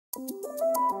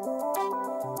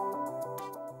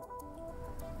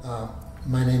Uh,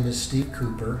 my name is Steve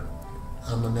Cooper.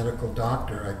 I'm a medical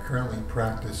doctor. I currently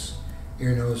practice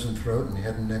ear, nose, and throat and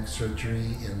head and neck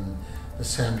surgery in the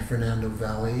San Fernando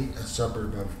Valley, a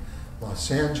suburb of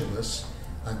Los Angeles.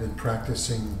 I've been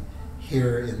practicing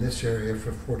here in this area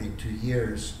for 42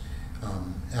 years.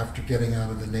 After getting out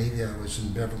of the Navy, I was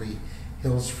in Beverly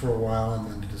Hills for a while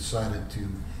and then decided to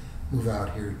move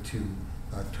out here to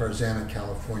Tarzana,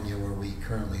 California, where we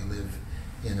currently live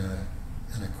in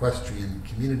an equestrian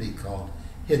community called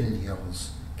Hidden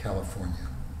Hills, California.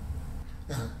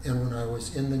 And when I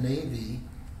was in the Navy,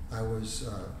 I was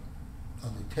a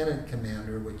lieutenant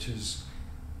commander, which is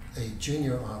a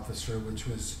junior officer, which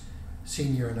was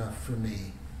senior enough for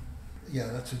me. Yeah,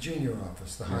 that's a junior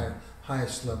office, the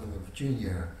highest level of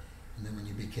junior. And then when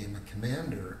you became a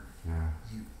commander,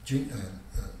 you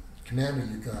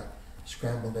got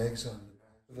scrambled eggs on the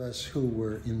back. Of us who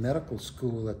were in medical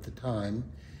school at the time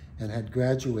and had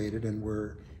graduated and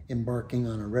were embarking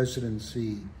on a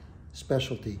residency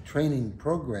specialty training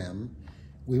program,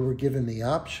 we were given the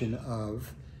option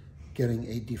of getting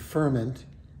a deferment,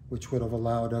 which would have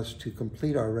allowed us to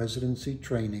complete our residency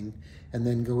training and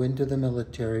then go into the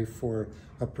military for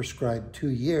a prescribed 2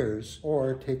 years,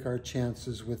 or take our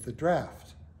chances with the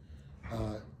draft.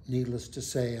 Needless to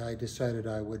say, I decided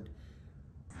I would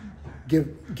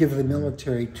give the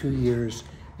military 2 years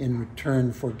in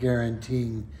return for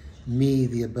guaranteeing me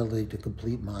the ability to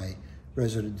complete my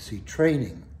residency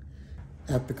training.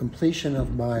 At the completion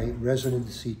of my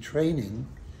residency training,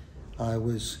 I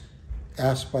was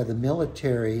asked by the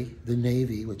military, the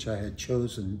Navy, which I had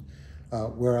chosen,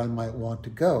 where I might want to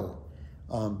go.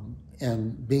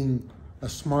 And being a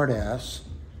smartass,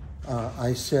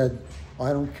 I said,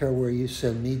 I don't care where you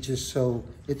send me, just so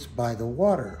it's by the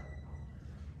water.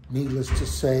 Needless to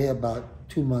say, about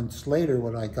 2 months later,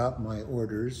 when I got my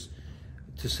orders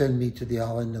to send me to the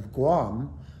island of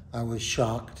Guam, I was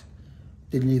shocked.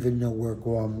 Didn't even know where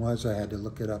Guam was. I had to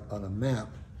look it up on a map.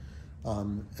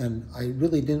 And I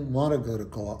really didn't want to go to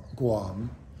Guam.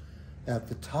 At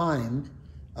the time,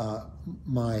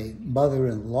 my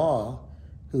mother-in-law,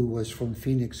 who was from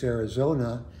Phoenix,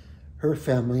 Arizona, her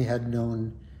family had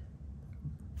known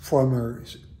former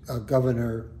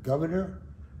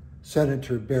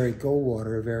Senator Barry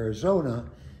Goldwater of Arizona,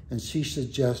 and she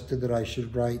suggested that I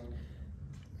should write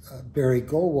Barry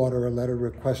Goldwater a letter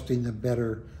requesting a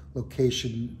better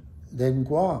location than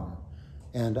Guam.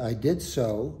 And I did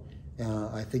so.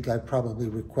 I think I probably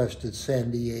requested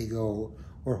San Diego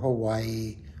or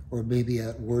Hawaii, or maybe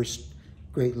at worst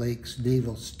Great Lakes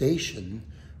Naval Station.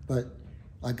 But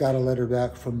I got a letter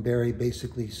back from Barry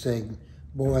basically saying,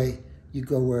 boy, you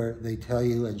go where they tell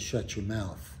you and shut your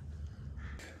mouth.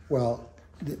 Well,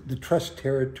 the trust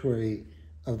territory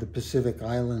of the Pacific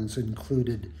Islands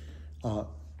included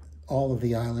all of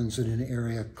the islands in an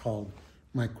area called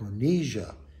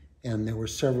Micronesia. And there were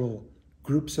several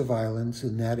groups of islands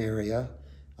in that area: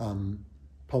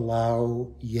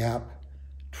 Palau, Yap,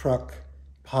 Truk,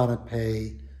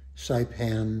 Ponape,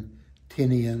 Saipan,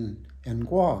 Tinian, and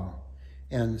Guam.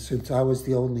 And since I was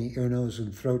the only ear, nose,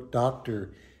 and throat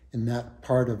doctor in that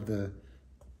part of the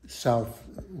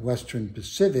southwestern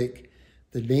Pacific,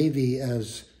 the Navy,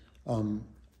 as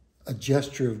a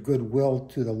gesture of goodwill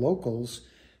to the locals,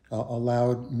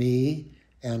 allowed me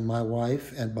and my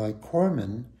wife and my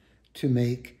corpsman to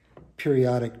make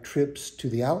periodic trips to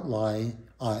the outlying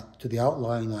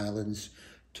islands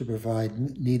to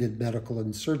provide needed medical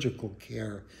and surgical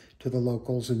care to the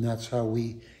locals, and that's how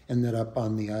we ended up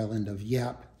on the island of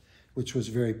Yap, which was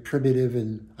very primitive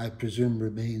and I presume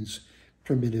remains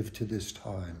primitive to this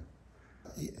time.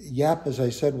 Yap, as I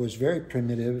said, was very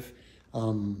primitive.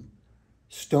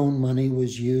 Stone money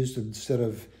was used instead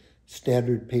of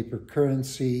standard paper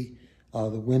currency.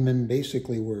 The women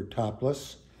basically were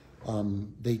topless.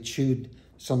 They chewed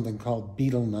something called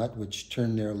betel nut, which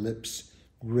turned their lips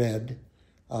red.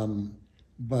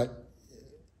 But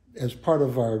as part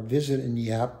of our visit in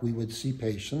Yap, we would see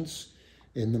patients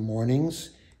in the mornings,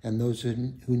 and those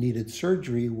who needed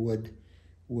surgery would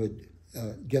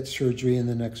get surgery in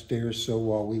the next day or so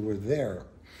while we were there.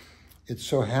 It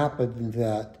so happened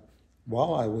that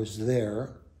while I was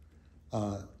there,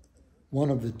 one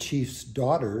of the chief's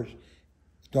daughters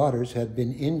had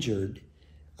been injured.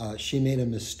 She made a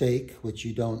mistake, which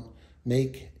you don't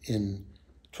make in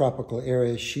tropical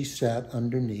areas. She sat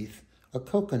underneath a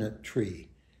coconut tree.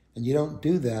 And you don't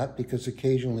do that because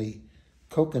occasionally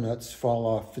coconuts fall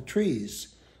off the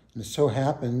trees. And it so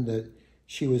happened that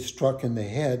she was struck in the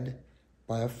head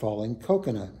by a falling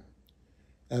coconut,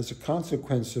 as a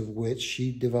consequence of which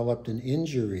she developed an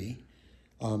injury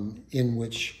in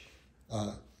which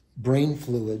brain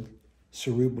fluid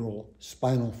cerebral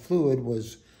spinal fluid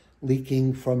was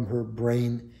leaking from her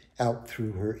brain out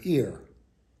through her ear.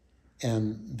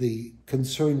 And the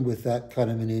concern with that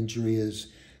kind of an injury is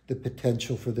the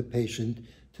potential for the patient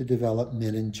to develop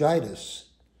meningitis.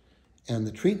 And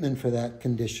the treatment for that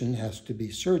condition has to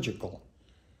be surgical.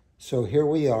 So here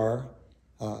we are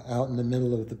out in the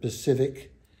middle of the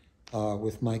Pacific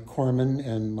with Mike Corman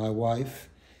and my wife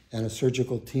and a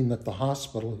surgical team at the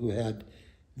hospital who had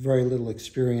very little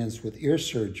experience with ear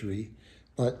surgery.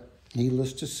 But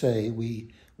needless to say,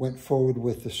 we went forward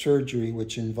with the surgery,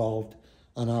 which involved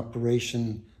an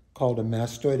operation called a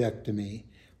mastoidectomy,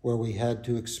 where we had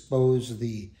to expose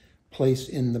the place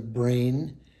in the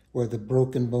brain where the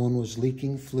broken bone was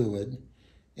leaking fluid.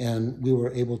 And we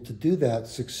were able to do that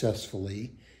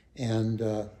successfully. And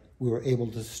we were able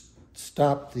to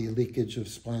stop the leakage of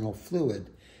spinal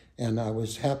fluid. And I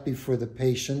was happy for the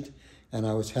patient, and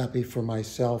I was happy for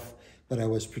myself, but I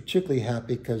was particularly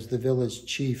happy because the village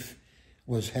chief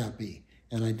was happy,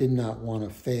 and I did not want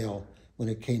to fail when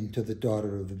it came to the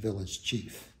daughter of the village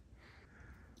chief.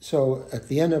 So at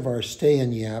the end of our stay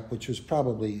in Yap, which was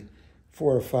probably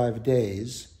 4 or 5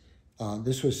 days,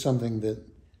 this was something that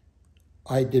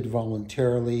I did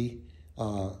voluntarily.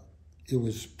 It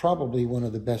was probably one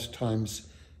of the best times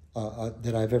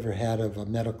that I've ever had of a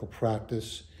medical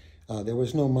practice. There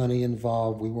was no money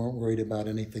involved. We weren't worried about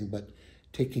anything but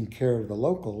taking care of the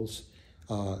locals.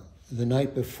 The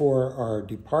night before our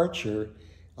departure,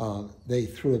 they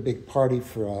threw a big party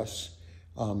for us.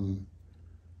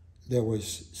 There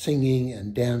was singing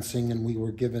and dancing, and we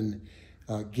were given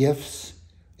gifts.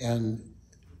 And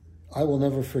I will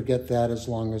never forget that as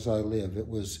long as I live. It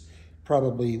was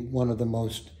probably one of the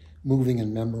most moving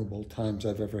and memorable times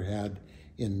I've ever had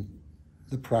in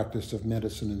the practice of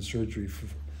medicine and surgery for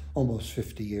almost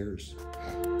 50 years.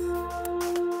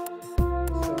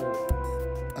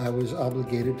 So I was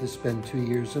obligated to spend 2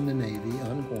 years in the Navy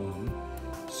on Guam.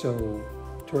 So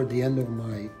toward the end of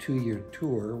my 2-year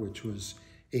tour, which was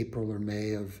April or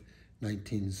May of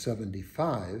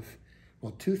 1975,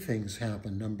 well, 2 things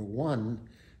happened. Number one,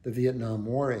 the Vietnam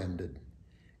War ended.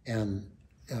 And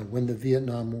when the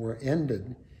Vietnam War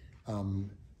ended,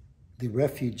 the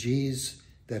refugees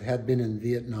that had been in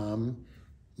Vietnam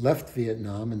left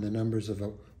Vietnam in the numbers of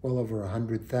well over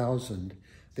 100,000.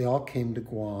 They all came to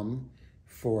Guam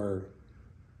for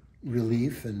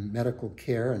relief and medical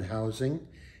care and housing.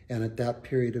 And at that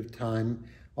period of time,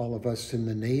 all of us in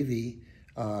the Navy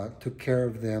took care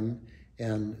of them,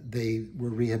 and they were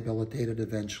rehabilitated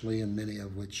eventually, and many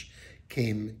of which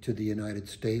came to the United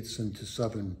States and to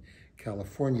Southern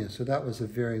California. So that was a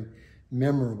very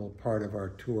memorable part of our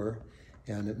tour.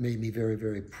 And it made me very,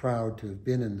 very proud to have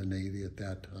been in the Navy at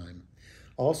that time.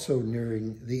 Also,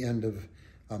 nearing the end of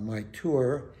my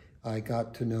tour, I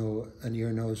got to know an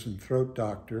ear, nose, and throat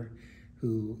doctor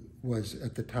who was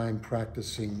at the time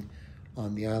practicing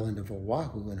on the island of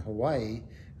Oahu in Hawaii,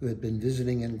 who had been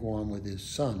visiting in Guam with his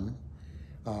son.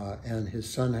 And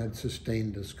his son had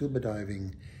sustained a scuba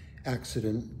diving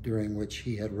accident during which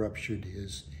he had ruptured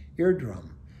his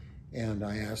eardrum. And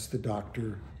I asked the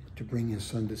doctor to bring his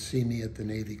son to see me at the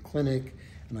Navy clinic,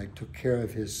 and I took care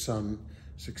of his son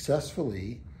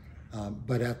successfully.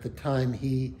 But at the time,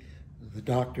 the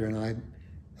doctor and I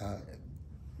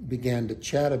began to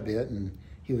chat a bit, and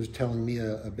he was telling me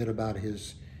a bit about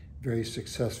his very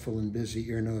successful and busy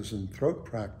ear, nose, and throat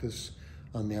practice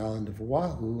on the island of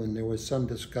Oahu, and there was some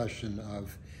discussion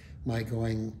of my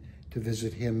going to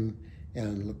visit him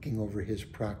and looking over his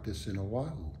practice in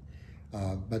Oahu.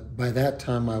 But by that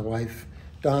time, my wife,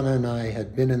 Donna, and I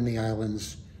had been in the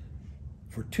islands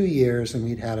for 2 years, and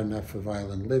we'd had enough of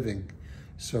island living.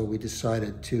 So we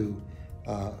decided to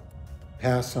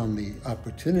pass on the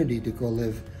opportunity to go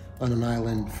live on an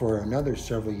island for another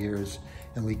several years,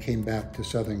 and we came back to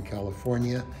Southern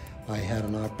California. I had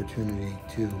an opportunity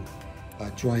to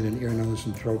join an ear, nose,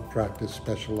 and throat practice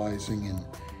specializing in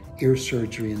ear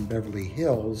surgery in Beverly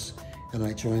Hills, and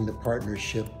I joined the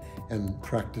partnership and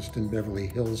practiced in Beverly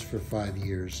Hills for 5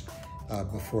 years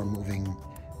before moving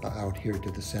out here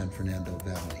to the San Fernando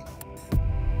Valley.